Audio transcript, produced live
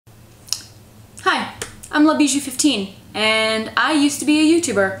I'm LoveBijou15, and I used to be a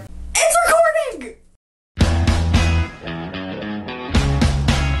YouTuber. It's recording!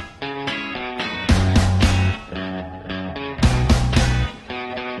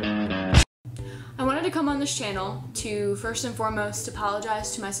 I wanted to come on this channel to first and foremost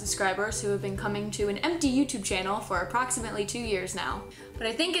apologize to my subscribers who have been coming to an empty YouTube channel for approximately 2 years now. But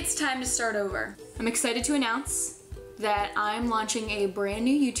I think it's time to start over. I'm excited to announce that I'm launching a brand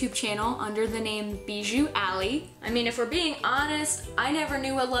new YouTube channel under the name Bijou Alley. I mean, if we're being honest, I never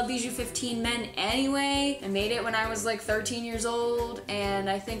knew what LoveBijou15 meant anyway. I made it when I was like 13 years old, and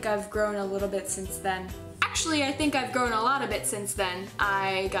I think I've grown a little bit since then. Actually, I think I've grown a lot of it since then.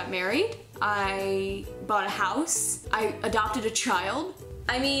 I got married, I bought a house, I adopted a child.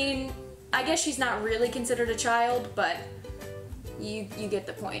 I mean, I guess she's not really considered a child, but you get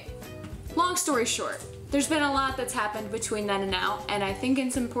the point. Long story short, there's been a lot that's happened between then and now, and I think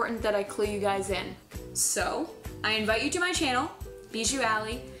it's important that I clue you guys in. So, I invite you to my channel, Bijou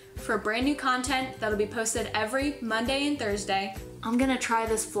Alley, for brand new content that'll be posted every Monday and Thursday. I'm gonna try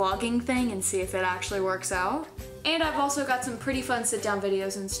this vlogging thing and see if it actually works out. And I've also got some pretty fun sit-down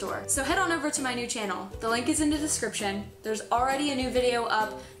videos in store. So head on over to my new channel. The link is in the description. There's already a new video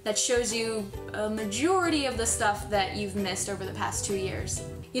up that shows you a majority of the stuff that you've missed over the past 2 years.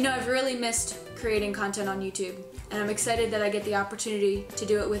 You know, I've really missed creating content on YouTube, and I'm excited that I get the opportunity to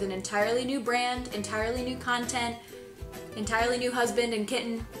do it with an entirely new brand, entirely new content, entirely new husband and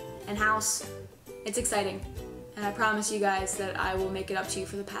kitten and house. It's exciting, and I promise you guys that I will make it up to you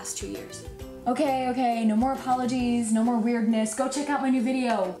for the past 2 years. Okay, no more apologies, no more weirdness. Go check out my new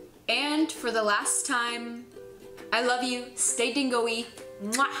video. And for the last time, I love you. Stay dingoey.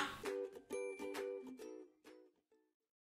 Mwah!